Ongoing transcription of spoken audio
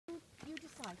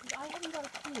because I haven't got a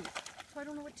clue, so I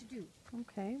don't know what to do.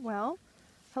 Okay, well,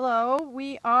 hello.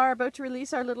 We are about to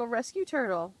release our little rescue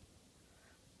turtle.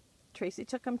 Tracy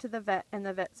took him to the vet, and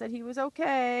the vet said he was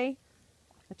okay.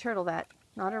 A turtle vet,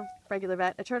 not a regular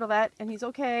vet, a turtle vet, and he's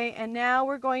okay. And now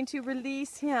we're going to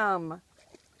release him.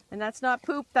 And that's not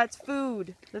poop, that's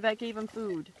food. The vet gave him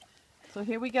food. So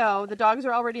here we go. The dogs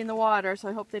are already in the water, so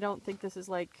I hope they don't think this is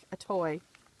like a toy.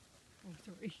 Oh,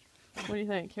 sorry. What do you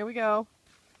think? Here we go.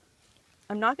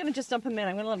 I'm not going to just dump him in.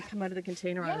 I'm going to let him come out of the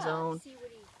container on his own. See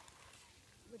what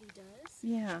he does.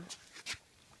 Yeah.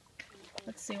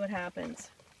 Let's see what happens.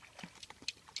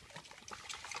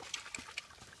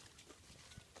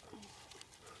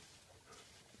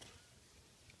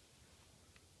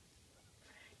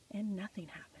 And nothing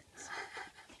happens.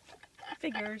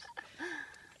 Figures.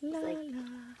 La, Like, la.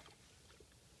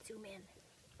 zoom in.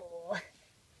 Oh.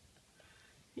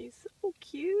 He's so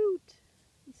cute.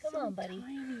 He's Come so on, buddy.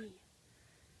 Tiny.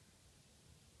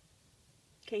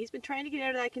 Okay, he's been trying to get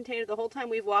out of that container the whole time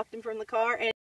we've walked him from the car, and